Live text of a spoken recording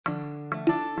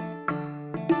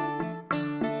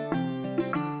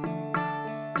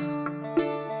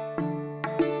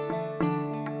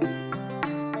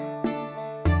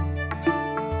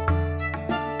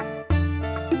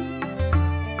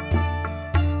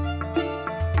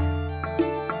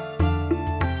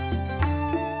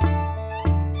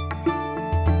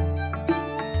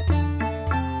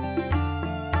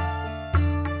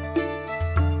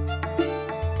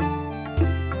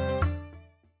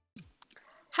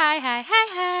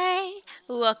Hi.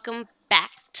 Welcome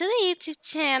back to the YouTube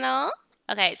channel.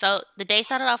 Okay, so the day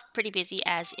started off pretty busy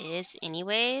as is,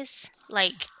 anyways.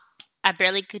 Like, I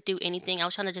barely could do anything. I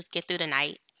was trying to just get through the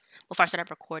night before I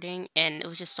started recording, and it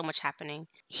was just so much happening.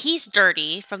 He's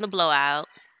dirty from the blowout.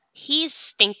 He's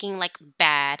stinking like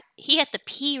bad. He had to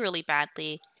pee really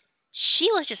badly.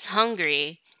 She was just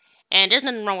hungry. And there's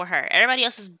nothing wrong with her. Everybody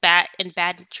else is bad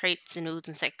traits and moods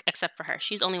and except for her.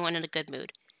 She's the only one in a good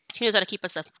mood. She knows how to keep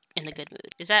herself in a good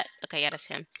mood. Is that okay? Yeah, that's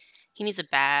him. He needs a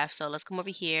bath, so let's come over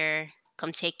here.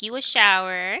 Come take you a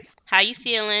shower. How you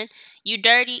feeling? You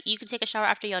dirty? You can take a shower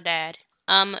after your dad.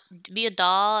 Be a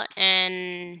doll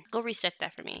and go reset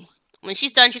that for me. When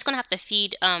she's done, she's gonna have to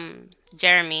feed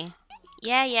Jeremy.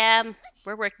 Yeah,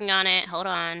 we're working on it. Hold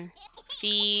on.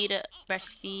 Feed,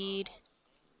 breastfeed.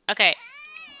 Okay,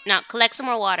 now collect some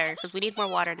more water because we need more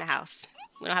water in the house.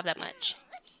 We don't have that much.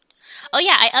 Oh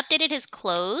yeah, I updated his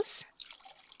clothes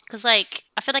because like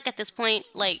I feel like at this point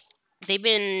like they've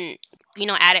been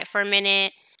at it for a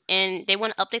minute and they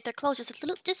want to update their clothes just a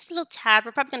little tad.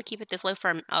 We're probably gonna keep it this way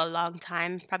for a long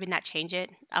time. Probably not change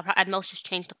it. I'd most just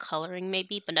change the coloring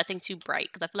maybe, but nothing too bright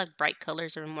because I feel like bright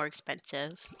colors are more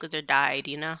expensive because they're dyed.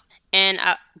 And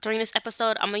during this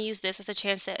episode, I'm gonna use this as a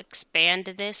chance to expand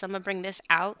this. I'm gonna bring this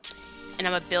out and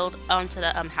I'm gonna build onto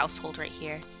the household right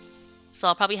here. So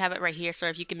I'll probably have it right here. So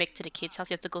if you can make it to the kids' house,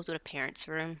 you have to go to the parents'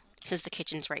 room since the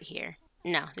kitchen's right here.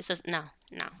 No, this is no.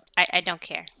 I don't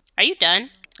care. Are you done?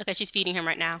 Okay, she's feeding him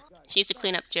right now. She needs to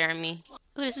clean up Jeremy.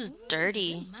 Ooh, this is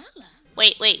dirty.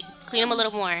 Wait. Clean him a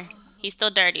little more. He's still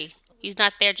dirty. He's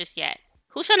not there just yet.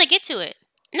 Who's trying to get to it?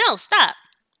 No, stop.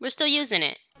 We're still using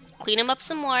it. Clean him up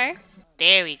some more.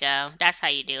 There we go. That's how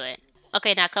you do it.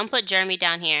 Okay, now come put Jeremy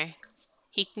down here.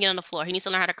 He can get on the floor. He needs to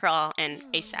learn how to crawl and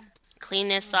ASAP. Clean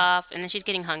this off, and then she's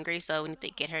getting hungry, so we need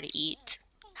to get her to eat.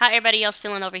 How everybody else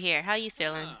feeling over here? How you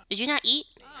feeling? Did you not eat?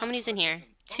 How many's in here?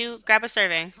 2. Grab a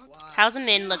serving. How the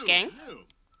men looking?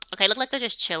 Okay, look like they're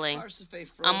just chilling.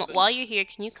 While you're here,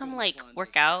 can you come like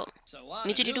work out? We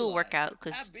need you to do a workout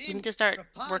because we need to start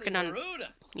working on,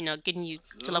 getting you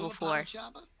to level 4.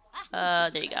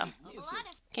 There you go.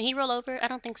 Can he roll over? I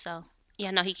don't think so.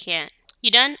 Yeah, no, he can't. You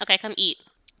done? Okay, come eat.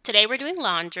 Today we're doing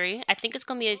laundry. I think it's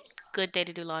gonna be a good day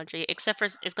to do laundry, except for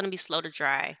it's gonna be slow to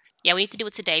dry. Yeah, we need to do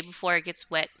it today before it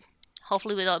gets wet.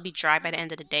 Hopefully it'll be dry by the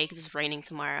end of the day because it's raining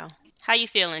tomorrow. How you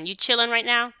feeling? You chilling right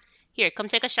now? Here, come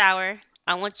take a shower.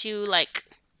 I want you like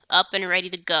up and ready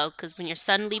to go because when your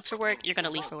son leaves for work, you're gonna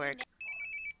leave for work.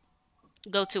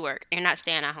 Go to work. You're not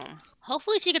staying at home.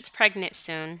 Hopefully she gets pregnant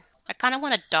soon. I kind of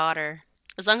want a daughter.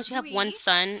 As long as you have one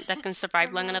son that can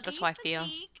survive long enough, that's how I feel.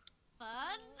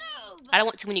 I don't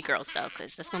want too many girls though,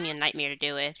 because that's going to be a nightmare to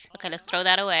do with. Okay, let's throw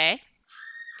that away.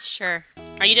 Sure.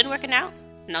 Are you done working out?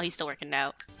 No, he's still working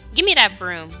out. Give me that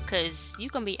broom, because you're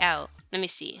going to be out. Let me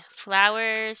see.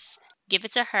 Flowers. Give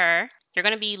it to her. You're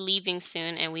going to be leaving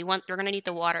soon, and we're going to need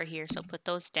the water here, so put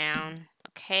those down.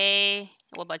 Okay.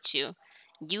 What about you?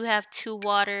 You have 2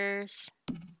 waters.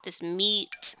 This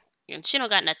meat. She don't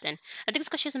got nothing. I think it's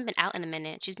because she hasn't been out in a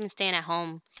minute. She's been staying at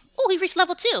home. Oh, he reached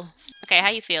level 2. Okay, how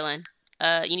you feeling?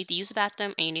 You need to use the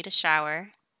bathroom and you need a shower.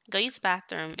 Go use the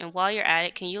bathroom, and while you're at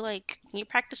it, can you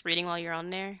practice reading while you're on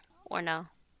there? Or no?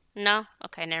 No?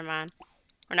 Okay, never mind.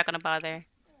 We're not gonna bother.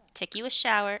 Take you a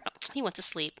shower. Oh, he went to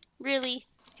sleep. Really?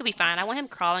 He'll be fine. I want him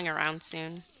crawling around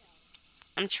soon.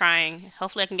 I'm trying.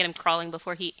 Hopefully I can get him crawling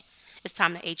before it's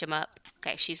time to age him up.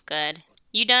 Okay, she's good.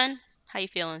 You done? How you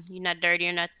feeling? You not dirty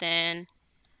or nothing?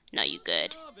 No, you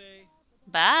good.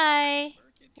 Bye.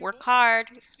 Work hard.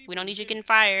 We don't need you getting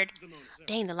fired.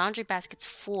 Dang, the laundry basket's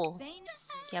full.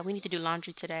 Yeah, we need to do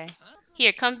laundry today.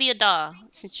 Here, come be a doll,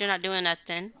 since you're not doing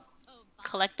nothing.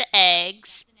 Collect the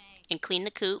eggs and clean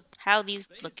the coop. How are these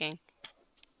looking?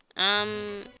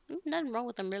 Nothing wrong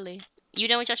with them, really. You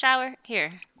done with your shower?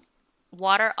 Here.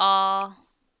 Water all.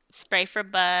 Spray for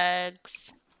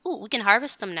bugs. Ooh, we can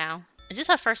harvest them now. Is this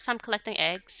our first time collecting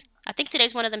eggs? I think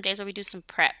today's one of them days where we do some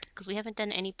prep, because we haven't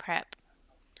done any prep.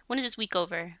 When is this week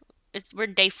over? We're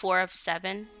day 4 of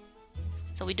 7.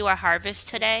 So we do our harvest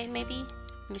today, maybe?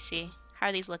 Let me see. How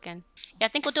are these looking? Yeah, I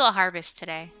think we'll do a harvest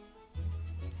today.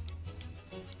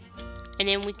 And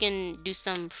then we can do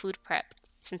some food prep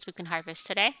since we can harvest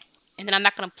today. And then I'm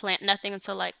not going to plant nothing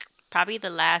until like probably the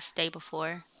last day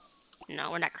before.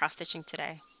 No, we're not cross-stitching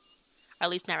today. Or at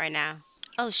least not right now.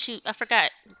 Oh shoot, I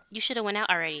forgot. You should have went out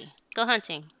already. Go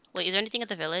hunting. Wait, is there anything at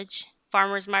the village?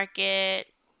 Farmer's market.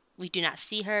 We do not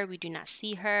see her. We do not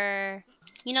see her.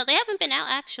 They haven't been out,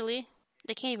 actually.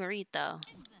 They can't even read, though.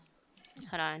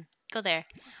 Hold on. Go there.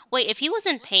 Wait, if he was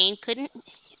in pain,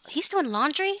 He's doing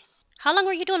laundry? How long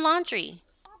were you doing laundry?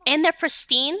 And they're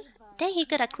pristine? Dang, he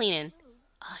good at cleaning.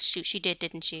 Oh, shoot, she did,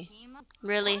 didn't she?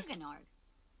 Really?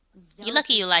 You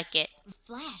lucky you like it.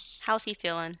 How's he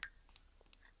feeling?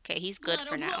 Okay, he's good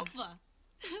for now.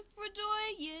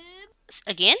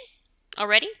 Again?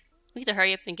 Already? We need to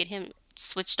hurry up and get him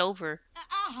switched over.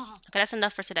 Okay, that's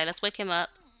enough for today. Let's wake him up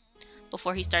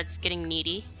before he starts getting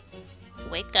needy.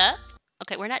 Wake up.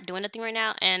 Okay, we're not doing nothing right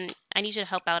now, and I need you to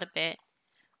help out a bit.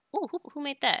 Ooh, who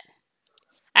made that?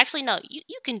 Actually, no,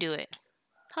 you can do it.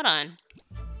 Hold on.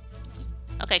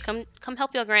 Okay, come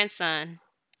help your grandson.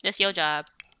 That's your job.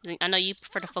 I know you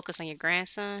prefer to focus on your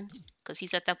grandson, because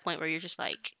he's at that point where you're just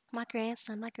like, my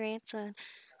grandson, my grandson.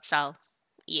 So,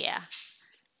 yeah.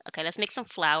 Okay, let's make some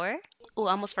flour. Oh,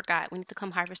 I almost forgot. We need to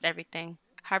come harvest everything.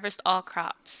 Harvest all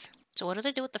crops. So what do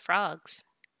they do with the frogs?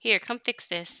 Here, come fix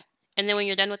this. And then when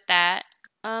you're done with that,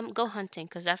 go hunting,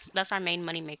 because that's our main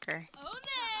money maker.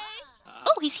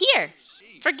 Oh, he's here.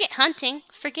 Forget hunting.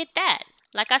 Forget that.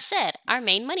 Like I said, our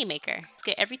main money maker. Let's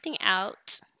get everything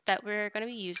out that we're going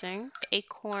to be using.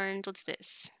 Acorns. What's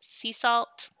this? Sea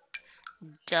salt.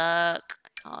 Duck.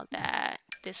 All that.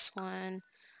 This one.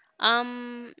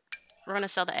 We're going to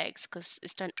sell the eggs because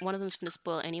it's done. One of them's going to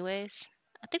spoil anyways.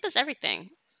 I think that's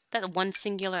everything. That one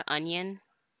singular onion.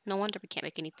 No wonder we can't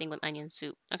make anything with onion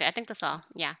soup. Okay, I think that's all.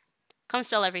 Yeah. Come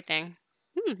sell everything.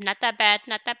 Not that bad.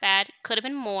 Not that bad. Could have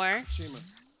been more.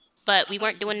 But we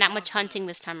weren't doing that much hunting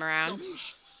this time around.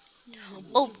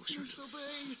 Oh,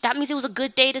 that means it was a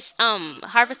good day to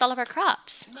harvest all of our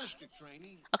crops.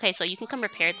 Okay, so you can come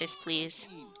repair this, please.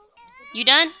 You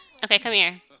done? Okay, come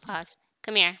here. Pause.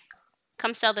 Come here.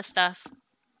 Come sell this stuff.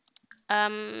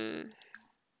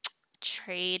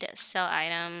 Trade, sell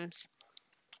items.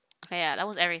 Okay, yeah, that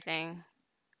was everything.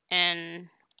 And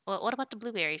what about the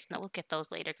blueberries? No, we'll get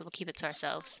those later because we'll keep it to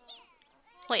ourselves.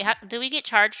 Wait, did we get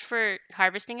charged for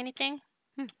harvesting anything?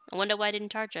 I wonder why it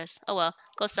didn't charge us. Oh well,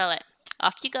 go sell it.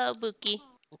 Off you go, Buki.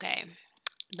 Okay,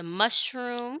 the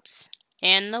mushrooms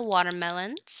and the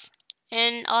watermelons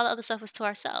and all the other stuff was to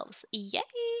ourselves. Yay!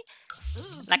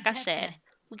 Like I said,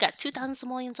 we got 2,000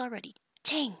 simoleons already.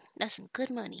 Dang, that's some good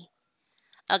money.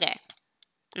 Okay,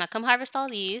 now come harvest all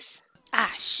these.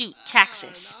 Ah, shoot,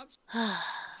 taxes.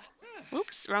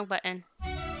 Oops, wrong button.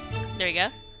 There we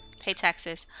go. Pay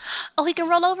taxes. Oh, he can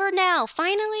roll over now.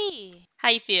 Finally. How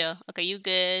you feel? Okay, you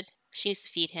good. She needs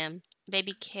to feed him.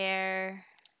 Baby care.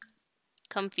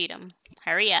 Come feed him.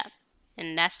 Hurry up.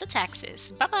 And that's the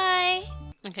taxes. Bye-bye.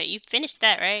 Okay, you finished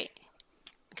that, right?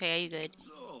 Okay, yeah, you good.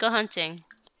 Go hunting.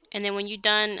 And then when you're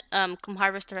done, come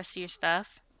harvest the rest of your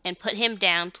stuff. And put him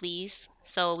down, please.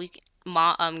 So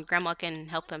Grandma can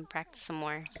help him practice some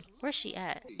more. Where's she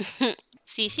at?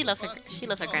 See, she loves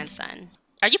her grandson.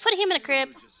 Are you putting him in a crib?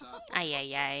 Ay,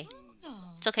 ay, ay.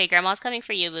 It's okay, Grandma's coming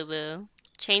for you, boo-boo.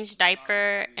 Change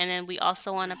diaper, and then we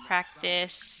also want to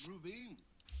practice...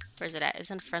 Where's it at?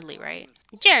 It's unfriendly, right?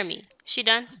 Jeremy, she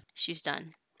done? She's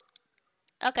done.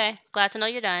 Okay, glad to know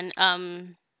you're done.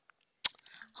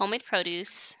 Homemade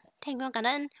produce. Dang, we don't got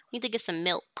nothing. We need to get some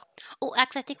milk. Oh,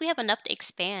 actually, I think we have enough to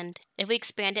expand. If we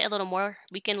expand it a little more,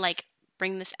 we can, like,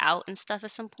 bring this out and stuff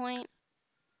at some point.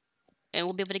 And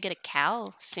we'll be able to get a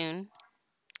cow soon.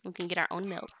 We can get our own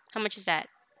milk. How much is that?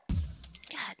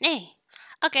 God, nay.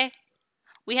 Okay.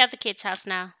 We have the kids' house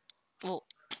now. Well,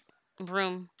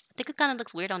 room. I think it kind of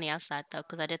looks weird on the outside, though,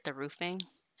 because I did the roofing.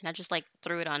 And I just, like,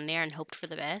 threw it on there and hoped for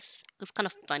the best. It was kind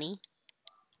of funny.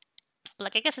 But,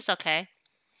 like, I guess it's okay.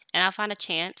 And I'll find a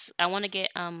chance. I want to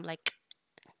get, like,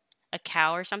 a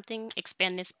cow or something.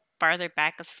 Expand this farther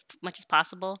back as much as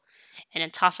possible. And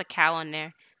then toss a cow on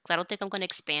there. Because I don't think I'm going to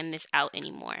expand this out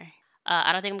anymore.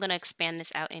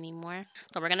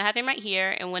 So we're going to have him right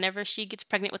here. And whenever she gets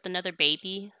pregnant with another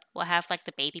baby, we'll have, like,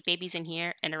 the babies in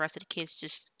here. And the rest of the kids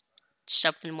just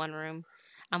shoved in one room.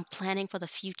 I'm planning for the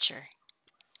future.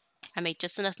 I made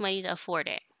just enough money to afford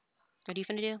it. What are you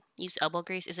finna do? Use elbow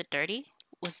grease. Is it dirty?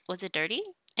 Was it dirty?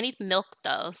 I need milk,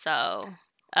 though. So,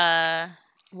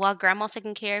 while Grandma's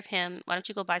taking care of him, why don't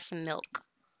you go buy some milk?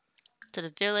 To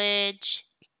the village.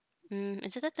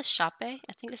 Is it at the shop? I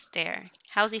think it's there.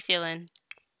 How's he feeling?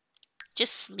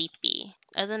 Just sleepy.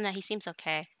 Other than that, he seems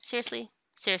okay. Seriously?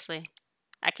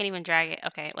 I can't even drag it.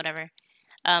 Okay, whatever.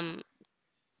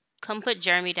 Come put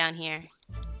Jeremy down here.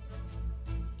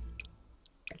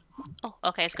 Oh,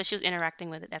 okay, it's because she was interacting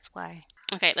with it, that's why.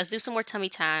 Okay, let's do some more tummy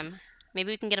time.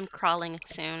 Maybe we can get him crawling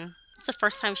soon. It's the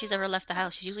first time she's ever left the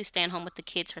house. She's usually staying home with the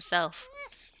kids herself.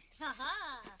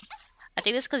 I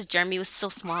think that's because Jeremy was so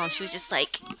small and she was just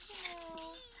like,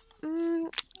 you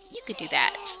could do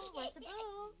that.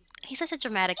 He's such a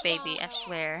dramatic baby, I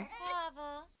swear.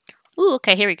 Ooh,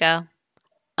 okay, here we go.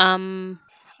 I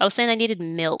was saying I needed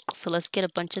milk, so let's get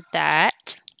a bunch of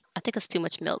that. I I think it's too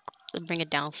much milk. Let's bring it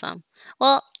down some.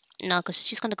 Well, no, because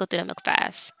she's gonna go through that milk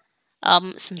fast.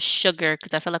 Some sugar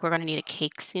because I feel like we're gonna need a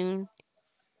cake soon.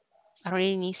 I don't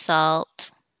need any salt.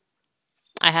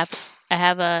 I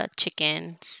have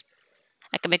chickens.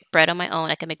 I can make bread on my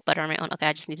own. I can make butter on my own. Okay,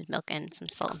 I just needed milk and some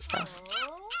salt and stuff.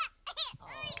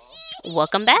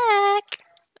 Welcome back.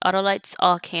 Auto lights,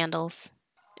 all candles.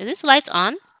 Is this lights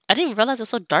on? I didn't even realize it was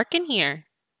so dark in here.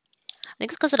 I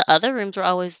think it's because the other rooms were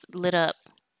always lit up.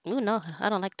 Ooh, no, I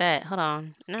don't like that. Hold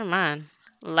on. Never mind.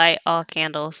 Light all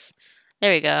candles.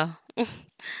 There we go.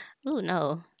 Ooh,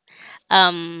 no.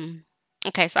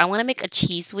 Okay, so I want to make a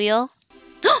cheese wheel.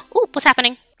 Ooh, what's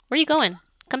happening? Where are you going?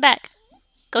 Come back.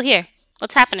 Go here.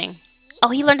 What's happening? Oh,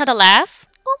 he learned how to laugh?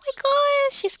 Oh my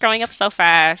gosh, he's growing up so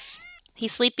fast.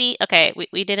 He's sleepy. Okay,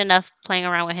 we did enough playing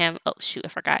around with him. Oh, shoot, I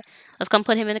forgot. Let's come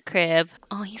put him in the crib.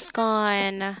 Oh, he's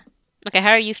gone. Okay,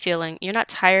 how are you feeling? You're not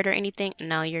tired or anything?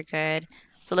 No, you're good.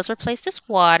 So let's replace this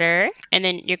water. And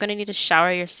then you're going to need to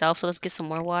shower yourself, so let's get some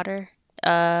more water.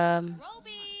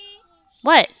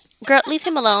 What? Girl, leave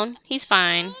him alone. He's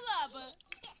fine.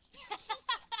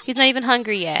 He's not even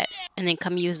hungry yet. And then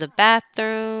come use the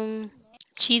bathroom.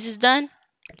 Cheese is done.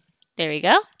 There we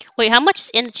go. Wait, how much is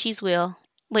in the cheese wheel?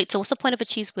 Wait, so what's the point of a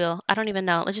cheese wheel? I don't even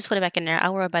know. Let's just put it back in there.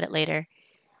 I'll worry about it later.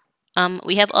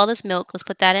 We have all this milk. Let's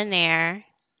put that in there.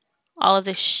 All of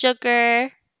the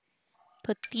sugar.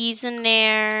 Put these in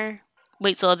there.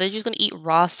 Wait, so they're just going to eat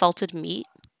raw salted meat?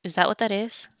 Is that what that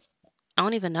is? I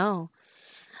don't even know.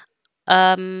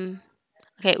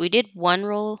 Okay, we did one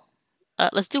roll.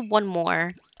 Let's do one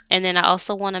more. And then I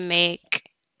also want to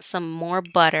make some more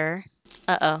butter.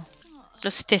 Uh-oh.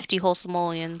 There's 50 whole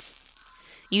simoleons.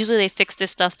 Usually they fix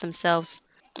this stuff themselves.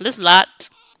 This lot,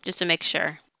 just to make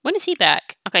sure. When is he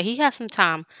back? Okay, he has some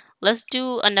time. Let's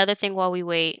do another thing while we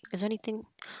wait. Is there anything?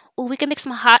 Oh, we can make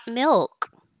some hot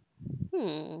milk.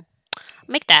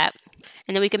 Make that.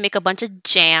 And then we can make a bunch of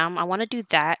jam. I want to do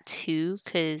that too,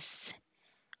 because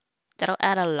that'll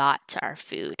add a lot to our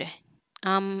food.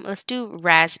 Let's do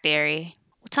raspberry.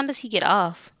 What time does he get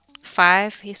off?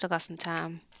 5? He still got some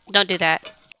time. Don't do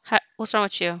that. What's wrong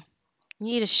with you? You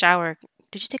need a shower.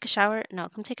 Did you take a shower? No,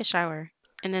 come take a shower.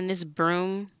 And then this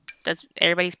broom that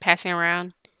everybody's passing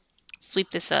around,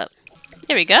 sweep this up.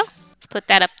 There we go. Let's put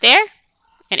that up there.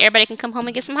 And everybody can come home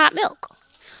and get some hot milk.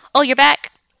 Oh, you're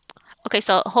back. Okay,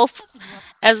 so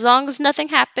as long as nothing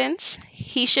happens,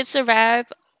 he should survive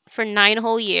for 9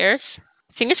 whole years.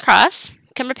 Fingers crossed.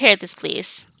 Come repair this,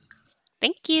 please.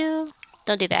 Thank you.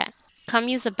 Don't do that. Come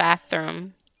use the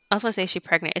bathroom. I was going to say she's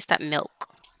pregnant. It's that milk.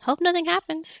 Hope nothing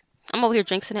happens. I'm over here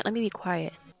drinking it. Let me be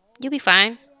quiet. You'll be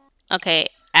fine. Okay,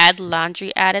 add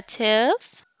laundry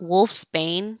additive. Wolf's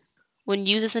Bane. When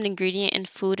used as an ingredient in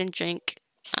food and drink.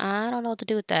 I don't know what to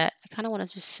do with that. I kind of want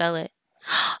to just sell it.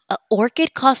 An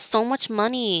orchid costs so much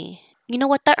money. You know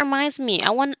what? That reminds me. I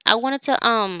wanted to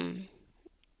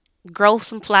grow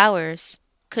some flowers,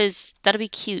 cause that'll be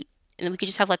cute, and then we could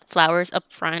just have like flowers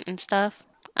up front and stuff.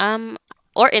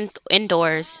 Or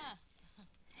indoors.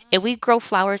 If we grow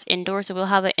flowers indoors, we'll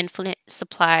have an infinite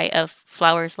supply of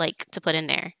flowers like to put in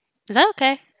there. Is that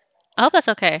okay? I hope that's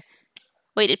okay.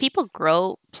 Wait, did people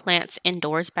grow plants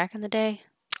indoors back in the day?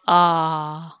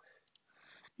 Ah,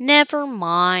 never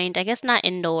mind. I guess not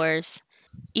indoors.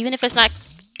 Even if it's not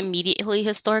immediately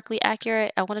historically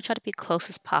accurate, I want to try to be close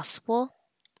as possible.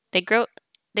 They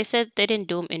said they didn't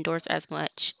do them indoors as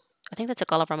much. I think they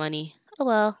took all of our money. Oh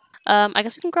well. I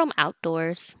guess we can grow them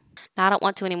outdoors. No, I don't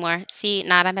want to anymore. See,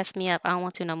 nah, that messed me up. I don't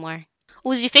want to no more.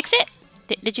 Oh, did you fix it?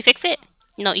 Did you fix it?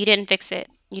 No, you didn't fix it.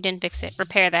 You didn't fix it.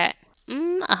 Repair that.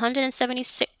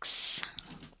 176.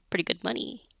 Pretty good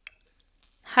money.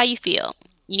 How you feel?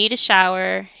 You need a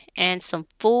shower and some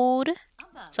food.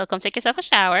 So come take yourself a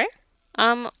shower.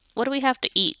 What do we have to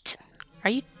eat?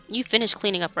 You finished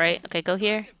cleaning up, right? Okay, go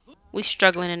here. We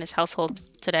struggling in this household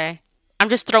today. I'm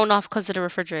just thrown off because of the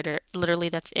refrigerator. Literally,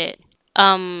 that's it.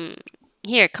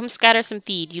 Here, come scatter some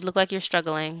feed. You look like you're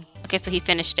struggling. Okay, so he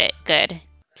finished it. Good.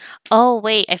 Oh,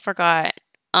 wait, I forgot.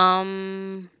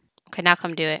 Okay, now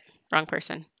come do it. Wrong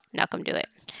person. Now come do it.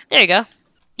 There you go.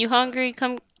 You hungry?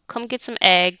 Come get some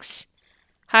eggs.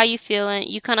 How you feeling?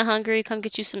 You kind of hungry? Come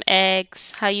get you some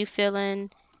eggs. How you feeling?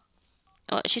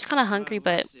 Oh, she's kind of hungry,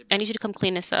 but I need you to come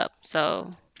clean this up. So,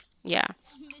 yeah.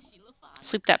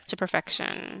 Sweep that to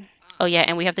perfection. Oh, yeah,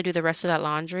 and we have to do the rest of that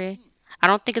laundry. I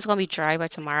don't think it's going to be dry by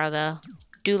tomorrow, though.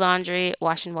 Do laundry,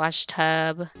 wash and wash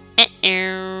tub.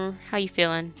 How you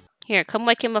feeling? Here, come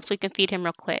wake him up so we can feed him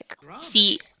real quick.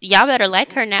 See, y'all better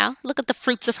like her now. Look at the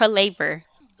fruits of her labor.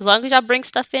 As long as y'all bring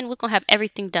stuff in, we're going to have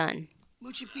everything done.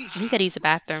 He got to use the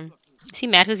bathroom. Is he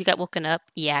mad because he got woken up?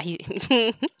 Yeah,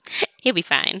 he'll be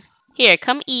fine. Here,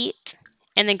 come eat.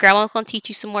 And then grandma's gonna teach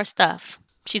you some more stuff.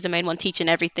 She's the main one teaching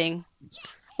everything.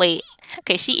 Wait.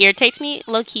 Okay, she irritates me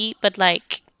low key, but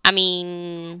like, I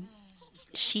mean,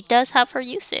 she does have her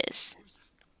uses.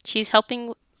 She's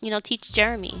helping, teach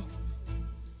Jeremy.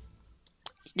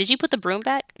 Did you put the broom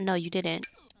back? No, you didn't.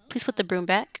 Please put the broom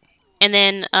back. And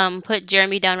then put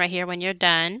Jeremy down right here when you're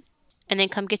done. And then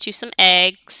come get you some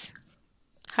eggs.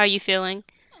 How are you feeling?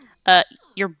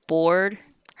 You're bored?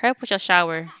 Hurry up with your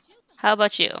shower. How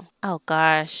about you? Oh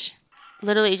gosh.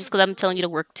 Literally just because I'm telling you to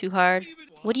work too hard.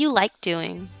 What do you like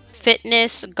doing?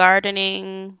 Fitness,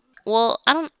 gardening. Well,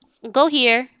 I don't go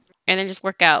here and then just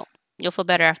work out. You'll feel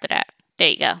better after that. There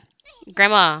you go.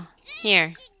 Grandma,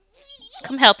 here.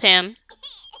 Come help him.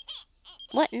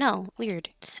 What? No. Weird.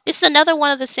 This is another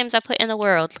one of the Sims I put in the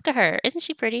world. Look at her. Isn't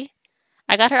she pretty?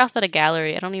 I got her off at a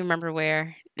gallery. I don't even remember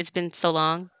where. It's been so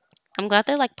long. I'm glad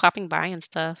they're like popping by and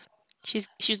stuff. She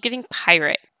was giving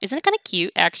pirate. Isn't it kind of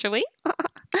cute actually?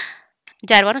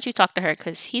 Dad, why don't you talk to her?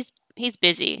 Cause he's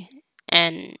busy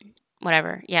and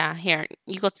whatever. Yeah, here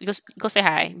you go say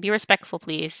hi. Be respectful,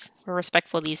 please. We're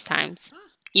respectful these times.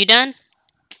 You done?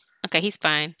 Okay, he's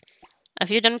fine.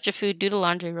 If you're done with your food, do the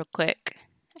laundry real quick.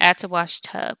 Add to wash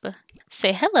tub.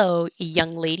 Say hello,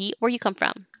 young lady. Where you come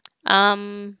from?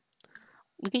 Um,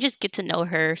 we can just get to know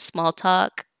her. Small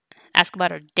talk. Ask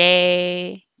about her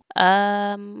day.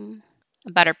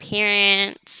 About her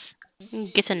parents.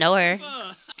 Get to know her.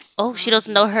 Oh, she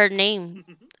doesn't know her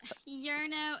name.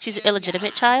 She's an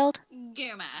illegitimate child?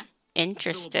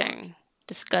 Interesting.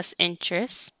 Discuss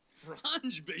interests.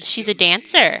 She's a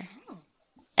dancer.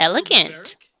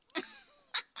 Elegant.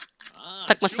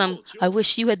 Talk my son. I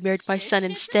wish you had married my son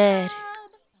instead.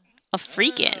 A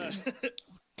freakin'.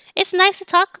 It's nice to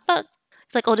talk about.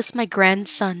 It's like, oh, this is my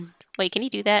grandson. Wait, can you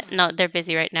do that? No, they're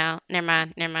busy right now. Never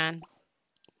mind. Never mind.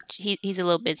 He's a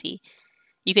little busy.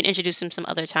 You can introduce him some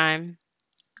other time.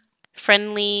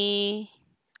 Friendly.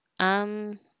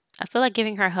 I feel like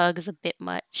giving her a hug is a bit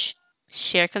much.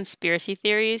 Share conspiracy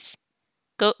theories.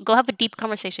 Go have a deep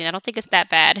conversation. I don't think it's that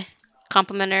bad.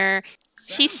 Compliment her.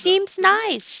 She seems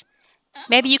nice.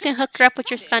 Maybe you can hook her up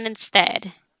with your son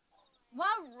instead.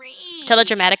 Tell a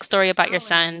dramatic story about your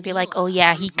son. Be like, oh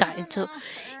yeah, he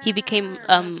became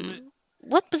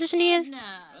what position he is?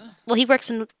 Well, he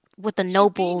works with the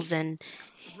nobles and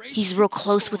he's real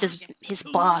close with his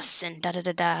boss and da da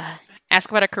da da. Ask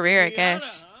about her career, I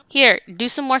guess. Here, do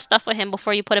some more stuff with him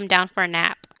before you put him down for a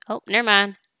nap. Oh, never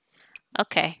mind.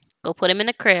 Okay, go put him in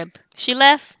the crib. She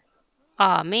left?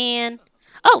 Aw, man.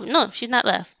 Oh, no, she's not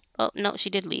left. Oh, no, she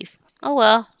did leave. Oh,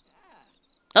 well.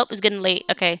 Oh, it's getting late.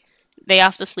 Okay, they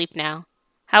off to sleep now.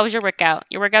 How was your workout?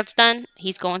 Your workout's done?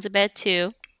 He's going to bed,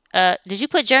 too. Did you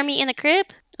put Jeremy in the crib?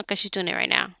 Okay, she's doing it right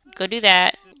now. Go do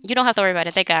that. You don't have to worry about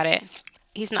it. They got it.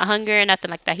 He's not hungry or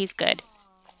nothing like that. He's good.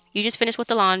 You just finish with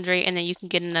the laundry, and then you can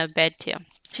get in the bed, too.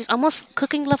 She's almost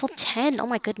cooking level 10. Oh,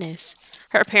 my goodness.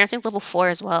 Her parenting's level 4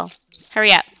 as well.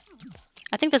 Hurry up.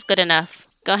 I think that's good enough.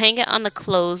 Go hang it on the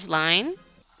clothesline.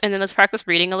 And then let's practice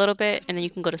reading a little bit, and then you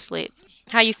can go to sleep.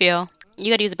 How you feel?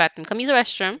 You gotta use the bathroom. Come use the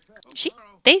restroom.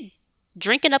 They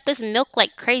drinking up this milk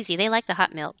like crazy. They like the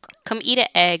hot milk. Come eat an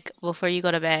egg before you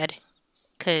go to bed.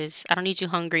 Because I don't need you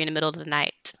hungry in the middle of the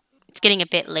night. It's getting a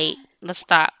bit late. Let's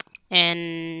stop.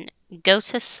 And go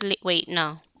to sleep. Wait,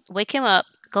 no. Wake him up.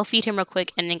 Go feed him real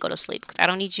quick and then go to sleep. Because I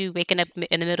don't need you waking up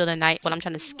in the middle of the night while I'm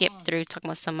trying to skip through talking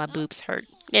about some of my boobs hurt.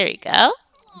 There you go.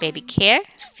 Baby care.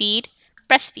 Feed.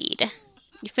 Breastfeed.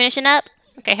 You finishing up?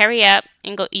 Okay, hurry up.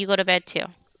 And you go to bed too.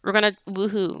 We're gonna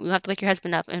woohoo. You have to wake your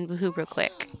husband up and woohoo real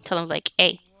quick. Tell him like,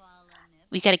 hey,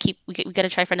 we gotta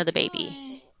try for another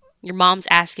baby. Your mom's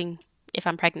asking if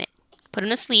I'm pregnant. Put him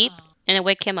to sleep and then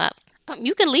wake him up.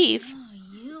 You can leave.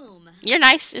 You're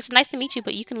nice. It's nice to meet you,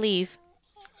 but you can leave.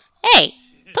 Hey,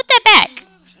 put that back.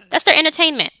 That's their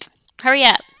entertainment. Hurry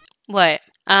up. What?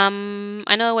 I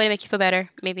know a way to make you feel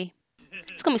better. Maybe.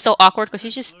 It's gonna be so awkward because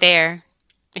she's just there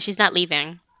and she's not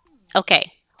leaving.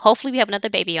 Okay. Hopefully we have another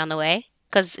baby on the way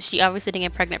because she obviously didn't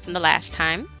get pregnant from the last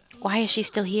time. Why is she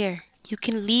still here? You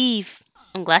can leave.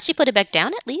 I'm glad she put it back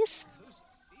down at least.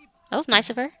 That was nice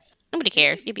of her. Nobody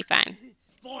cares. You'll be fine.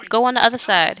 Go on the other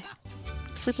side.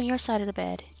 Sleep on your side of the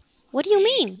bed. What do you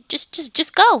mean?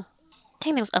 Just go.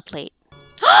 Dang, they was up late.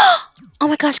 Oh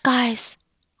my gosh, guys.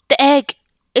 The egg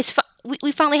is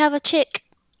we finally have a chick.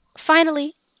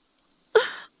 Finally.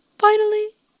 Finally.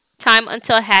 Time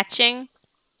until hatching.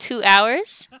 2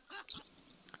 hours.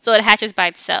 So it hatches by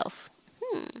itself.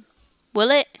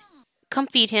 Will it? Come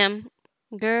feed him.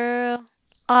 Girl.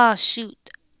 Oh, shoot.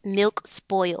 Milk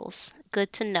spoils.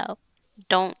 Good to know.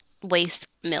 Don't waste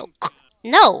milk.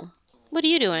 No. What are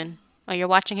you doing? Oh, you're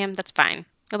watching him? That's fine.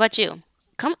 What about you?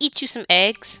 Come eat you some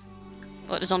eggs.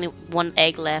 Well, there's only one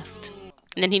egg left.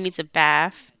 And then he needs a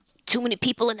bath. Too many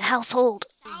people in the household.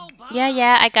 Yeah,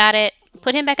 yeah, I got it.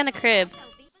 Put him back in the crib.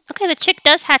 Okay, the chick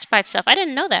does hatch by itself. I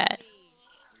didn't know that.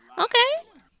 Okay.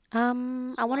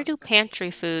 I want to do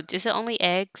pantry foods. Is it only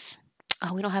eggs?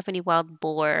 Oh, we don't have any wild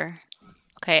boar.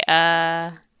 Okay,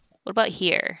 what about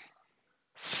here?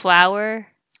 Flour.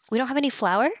 We don't have any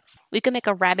flour? We could make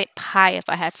a rabbit pie if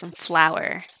I had some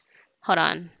flour. Hold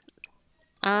on.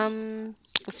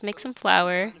 Let's make some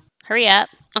flour. Hurry up.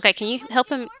 Okay, can you help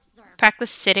him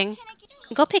practice sitting?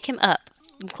 Go pick him up.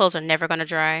 Them clothes are never gonna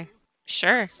dry.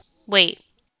 Sure. Wait,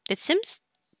 did Sims?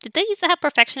 Did they used to have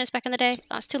perfectionists back in the day?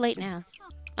 Oh, it's too late now.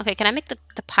 Okay, can I make the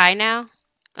pie now?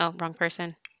 Oh, wrong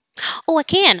person. Oh, I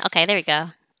can. Okay, there we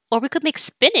go. Or we could make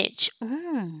spinach.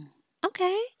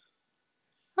 Okay.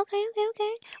 Okay.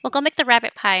 We'll go make the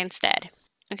rabbit pie instead.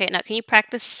 Okay, now can you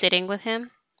practice sitting with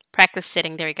him? Practice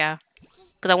sitting. There we go.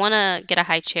 Because I want to get a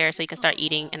high chair so you can start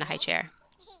eating in a high chair.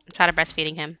 I'm tired of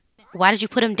breastfeeding him. Why did you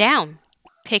put him down?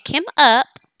 Pick him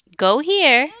up, go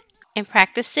here, and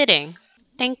practice sitting.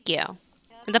 Thank you.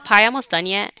 Is the pie almost done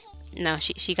yet? No,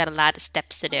 she got a lot of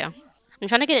steps to do. I'm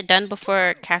trying to get it done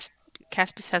before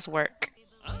Caspis has work.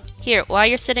 Here, while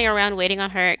you're sitting around waiting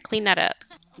on her, clean that up.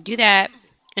 Do that,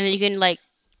 and then you can, like,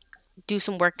 do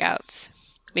some workouts.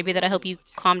 Maybe that'll help you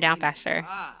calm down faster.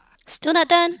 Still not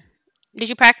done? Did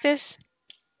you practice?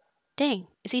 Dang,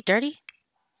 is he dirty?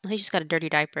 Oh, he just got a dirty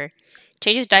diaper.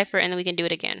 Change his diaper and then we can do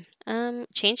it again.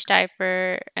 Change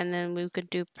diaper and then we could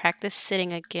do practice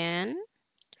sitting again.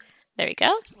 There we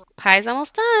go. Pie's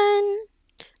almost done.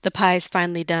 The pie is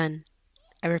finally done.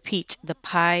 I repeat, the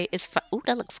pie is ooh,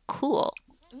 that looks cool.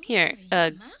 Here,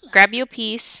 grab you a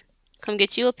piece. Come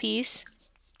get you a piece.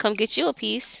 Come get you a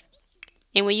piece.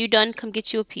 And when you're done, come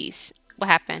get you a piece. What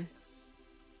happened?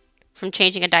 From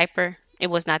changing a diaper,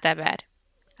 it was not that bad.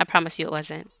 I promise you it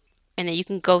wasn't. And then you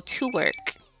can go to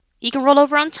work. You can roll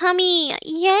over on tummy.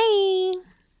 Yay!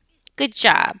 Good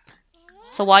job.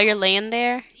 So while you're laying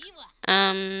there,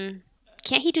 can't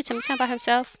he do tummy time by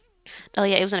himself? Oh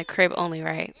yeah, it was in a crib only,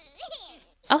 right?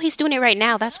 Oh, he's doing it right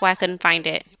now. That's why I couldn't find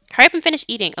it. Hurry up and finish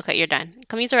eating. Okay, you're done.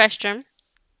 Come use the restroom.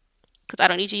 Because I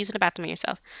don't need you using the bathroom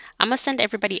yourself. I'm going to send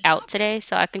everybody out today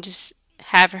so I can just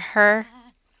have her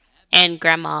and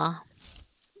grandma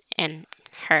and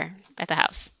her at the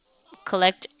house.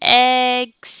 Collect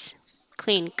eggs.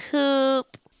 Clean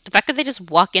coop. The fact that they just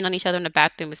walk in on each other in the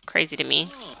bathroom is crazy to me.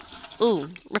 Ooh,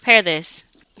 repair this.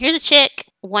 Here's a chick.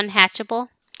 One hatchable.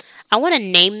 I want to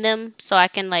name them so I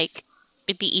can, like,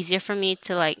 it'd be easier for me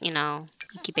to, like, you know,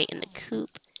 incubate in the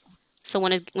coop. So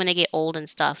when they get old and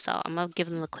stuff, so I'm gonna give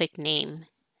them a quick name.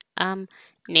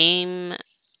 Name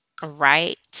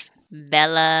right,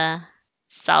 Bella,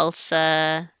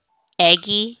 Salsa,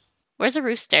 Eggy. Where's a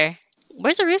rooster?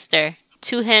 Where's a rooster?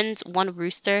 2 hens, 1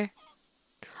 rooster.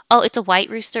 Oh, it's a white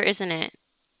rooster, isn't it?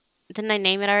 Didn't I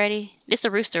name it already? It's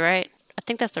the rooster, right? I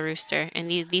think that's the rooster, and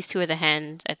these 2 are the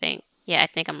hens. I think. Yeah, I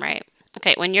think I'm right.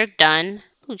 Okay, when you're done.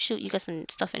 Oh shoot, you got some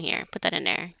stuff in here. Put that in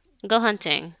there. Go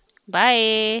hunting.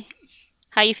 Bye.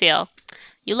 How you feel?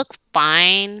 You look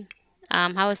fine.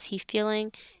 How is he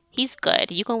feeling? He's good.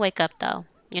 You can wake up though.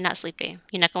 You're not sleepy.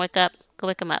 You're not gonna wake up. Go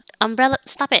wake him up. Umbrella.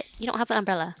 Stop it. You don't have an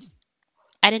umbrella.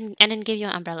 I didn't give you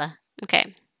an umbrella.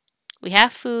 Okay. We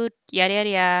have food. Yada yada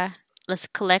yada. Let's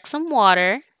collect some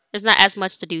water. There's not as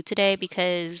much to do today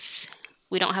because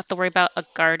we don't have to worry about a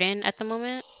garden at the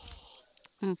moment.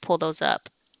 I'm gonna pull those up.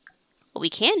 What we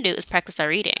can do is practice our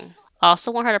reading. I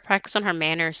also want her to practice on her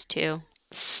manners too.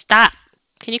 Stop.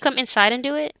 Can you come inside and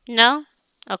do it? No?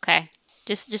 Okay.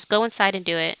 Just go inside and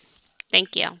do it.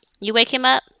 Thank you. You wake him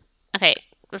up? Okay.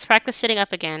 Let's practice sitting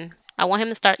up again. I want him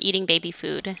to start eating baby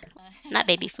food. Not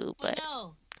baby food, but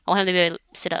I want him to be able to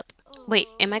sit up. Wait,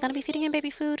 am I going to be feeding him baby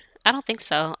food? I don't think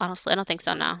so. Honestly, I don't think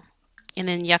so now. And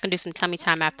then y'all can do some tummy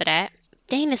time after that.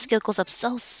 Dang, this skill goes up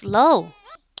so slow.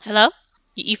 Hello?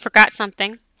 You forgot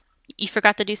something. You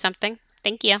forgot to do something.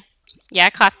 Thank you. Yeah, I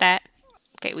caught that.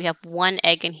 Okay, we have 1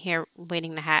 egg in here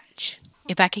waiting to hatch.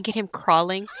 If I can get him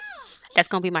crawling, that's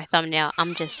going to be my thumbnail.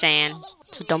 I'm just saying.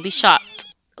 So don't be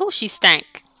shocked. Oh, she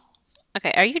stank.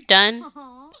 Okay, are you done?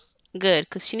 Good,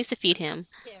 because she needs to feed him.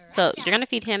 So you're going to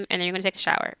feed him and then you're going to take a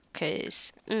shower.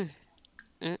 Because,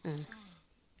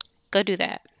 go do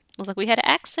that. Looks like we had an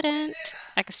accident.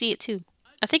 I can see it too.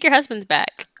 I think your husband's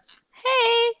back.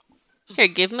 Hey! Here,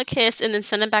 give him a kiss and then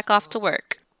send him back off to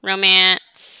work.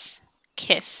 Romance.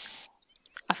 Kiss.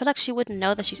 I feel like she wouldn't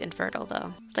know that she's infertile,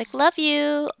 though. It's like, love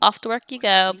you. Off to work you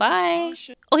go. Bye.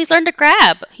 Oh, he's learned to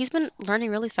grab. He's been learning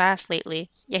really fast lately.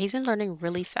 Yeah, he's been learning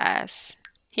really fast.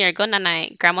 Here, go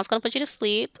night-night. Grandma's gonna put you to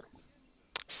sleep.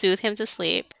 Soothe him to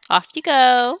sleep. Off you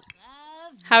go.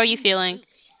 How are you feeling?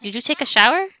 Did you take a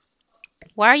shower?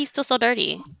 Why are you still so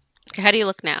dirty? Okay, how do you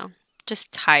look now?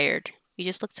 Just tired. You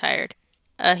just look tired.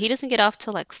 He doesn't get off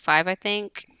till like 5, I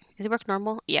think. Does he work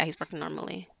normal? Yeah, he's working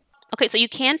normally. Okay, so you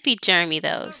can feed Jeremy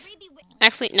those.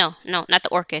 Actually, no, not the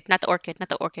orchid. Not the orchid. Not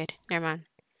the orchid. Never mind.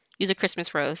 Use a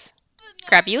Christmas rose.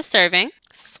 Grab you a serving.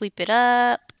 Sweep it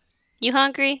up. You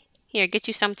hungry? Here, get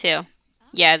you some too.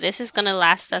 Yeah, this is gonna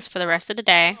last us for the rest of the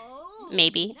day.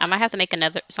 Maybe. I might have to make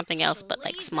another something else, but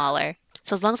like smaller.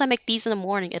 So as long as I make these in the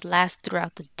morning, it lasts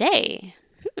throughout the day.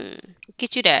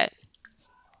 Get you that.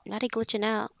 Now they glitching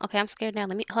out. Okay, I'm scared now.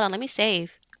 Hold on, let me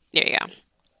save. There you go.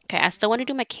 Okay, I still want to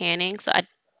do my canning, so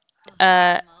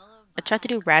I tried to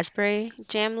do raspberry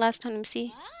jam last time. Let me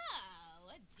see.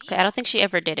 Okay, I don't think she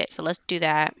ever did it, so let's do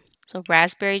that. So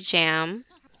raspberry jam.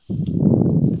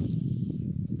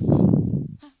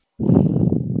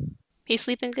 He's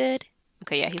sleeping good?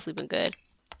 Okay, yeah, he's sleeping good.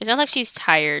 It's not like she's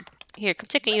tired. Here, come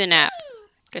take you a nap.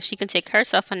 Because she can take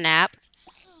herself a nap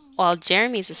while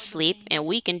Jeremy's asleep and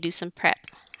we can do some prep.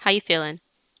 How you feeling?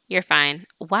 You're fine.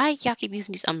 Why y'all keep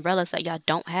using these umbrellas that y'all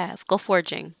don't have? Go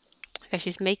foraging. Okay,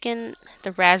 she's making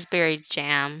the raspberry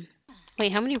jam.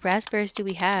 Wait, how many raspberries do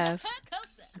we have?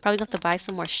 I'm probably going to have to buy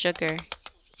some more sugar.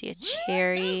 See, a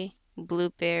cherry,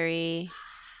 blueberry,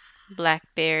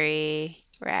 blackberry,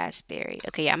 raspberry.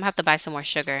 Okay, yeah, I'm going to have to buy some more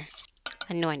sugar.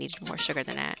 I knew I needed more sugar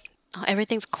than that. Oh,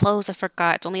 everything's closed. I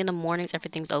forgot. It's only in the mornings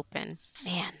everything's open.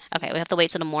 Man. Okay, we have to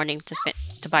wait till the morning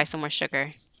to buy some more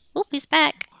sugar. Oop, he's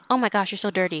back. Oh my gosh, you're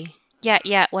so dirty.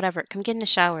 Yeah, whatever. Come get in the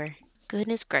shower.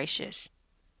 Goodness gracious.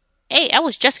 Hey, I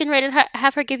was just getting ready to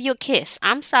have her give you a kiss.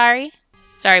 I'm sorry.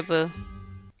 Sorry, boo.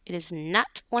 It is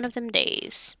not one of them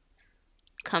days.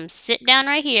 Come sit down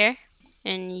right here,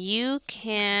 and you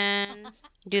can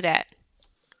do that.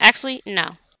 Actually,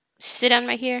 no. Sit down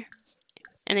right here,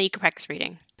 and then you can practice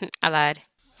reading. I lied.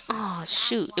 Oh,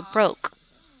 shoot. It broke.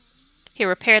 Here,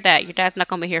 repair that. Your dad's not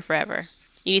going to be here forever.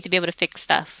 You need to be able to fix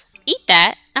stuff. Eat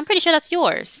that. I'm pretty sure that's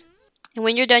yours. And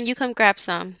when you're done, you come grab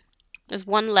some. There's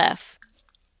one left.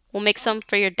 We'll make some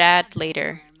for your dad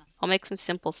later. I'll make some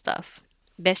simple stuff.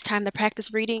 Best time to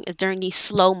practice reading is during these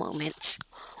slow moments.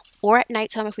 Or at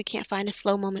nighttime if we can't find a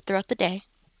slow moment throughout the day.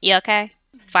 You okay?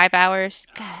 5 hours?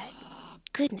 God.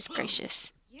 Goodness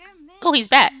gracious. Oh, he's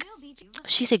back.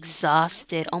 She's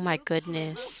exhausted. Oh my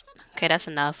goodness. Okay, that's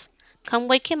enough. Come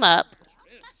wake him up.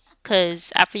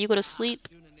 Because after you go to sleep,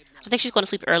 I think she's going to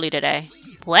sleep early today.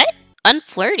 What?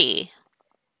 Unflirty.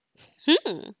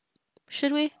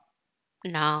 Should we?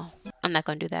 No, I'm not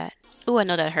going to do that. Ooh, I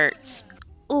know that hurts.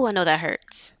 Ooh, I know that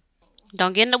hurts.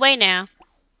 Don't get in the way now.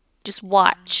 Just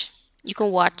watch. You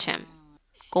can watch him.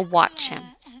 Go watch him.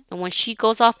 And when she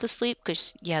goes off to sleep,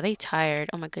 because, yeah, they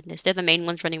tired. Oh my goodness. They're the main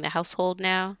ones running the household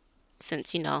now.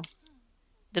 Since, you know,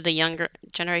 they're the younger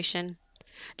generation.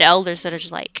 The elders that are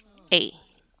just like, hey,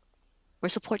 we'll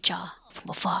support y'all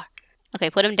from afar. Okay,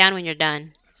 put him down when you're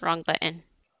done. Wrong button.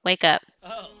 Wake up.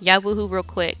 Y'all woohoo real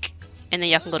quick. And then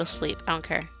y'all can go to sleep. I don't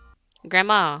care.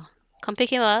 Grandma, come pick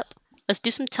him up. Let's do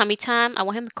some tummy time. I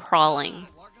want him crawling.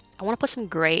 I want to put some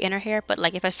gray in her hair, but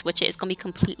like if I switch it, it's going to be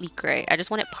completely gray. I just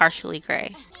want it partially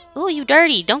gray. Ooh, you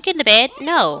dirty. Don't get in the bed.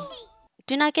 No.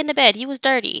 Do not get in the bed. You was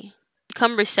dirty.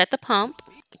 Come reset the pump.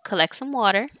 Collect some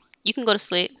water. You can go to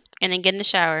sleep. And then get in the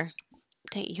shower.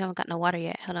 Dang, you haven't got no water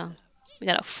yet. Hold on. We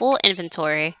got a full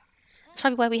inventory. That's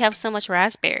probably why we have so much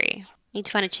raspberry. Need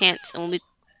to find a chance. And when we,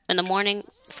 in the morning,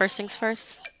 first things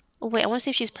first. Oh, wait. I want to see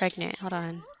if she's pregnant. Hold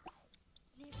on.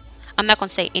 I'm not going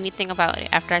to say anything about it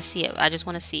after I see it. I just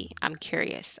want to see. I'm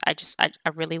curious. I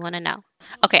really want to know.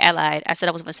 Okay, I lied. I said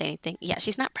I wasn't going to say anything. Yeah,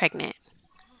 she's not pregnant.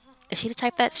 Is she the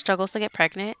type that struggles to get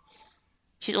pregnant?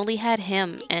 She's only had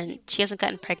him, and she hasn't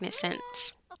gotten pregnant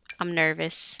since. I'm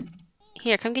nervous.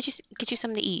 Here, come get you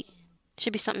something to eat.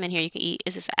 Should be something in here you can eat.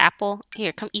 Is this an apple?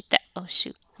 Here, come eat that. Oh,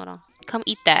 shoot. Hold on. Come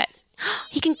eat that.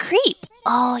 He can creep.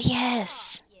 Oh,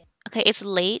 yes. Okay, it's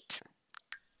late,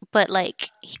 but, like,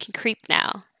 he can creep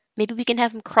now. Maybe we can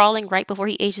have him crawling right before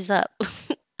he ages up.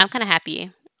 I'm kind of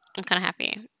happy.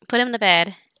 Put him in the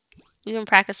bed. We've been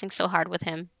practicing so hard with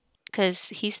him. Because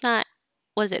he's not,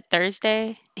 what is it,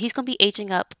 Thursday? He's going to be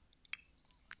aging up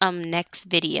next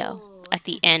video at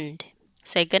the end.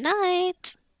 Say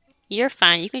goodnight. You're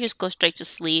fine. You can just go straight to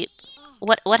sleep.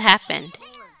 What happened?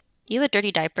 You have a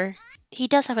dirty diaper? He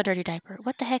does have a dirty diaper.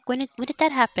 What the heck? When did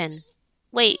that happen?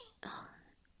 Wait.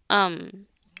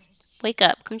 Wake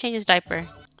up. Come change his diaper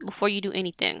before you do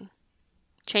anything.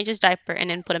 Change his diaper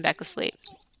and then put him back to sleep.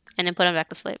 And then put him back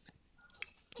to sleep.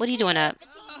 What are you doing up?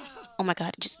 Oh my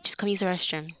god. Just come use the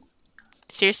restroom.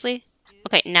 Seriously?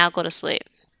 Okay, now go to sleep.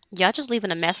 Y'all just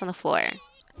leaving a mess on the floor.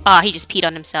 Oh, he just peed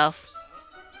on himself.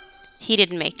 He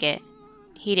didn't make it.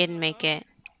 He didn't make it.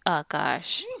 Oh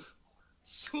gosh.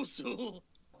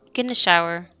 Get in the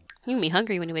shower. He'll be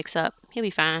hungry when he wakes up. He'll be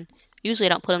fine. Usually I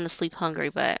don't put him to sleep hungry,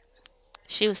 but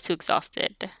she was too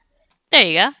exhausted. There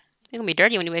you go. He's gonna be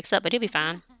dirty when he wakes up, but he'll be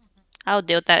fine. I'll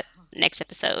deal with that next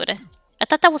episode. I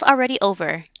thought that was already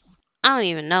over. I don't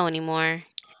even know anymore.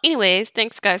 Anyways,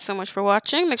 thanks guys so much for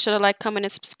watching. Make sure to like, comment,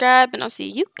 and subscribe, and I'll see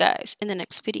you guys in the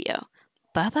next video.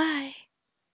 Bye bye.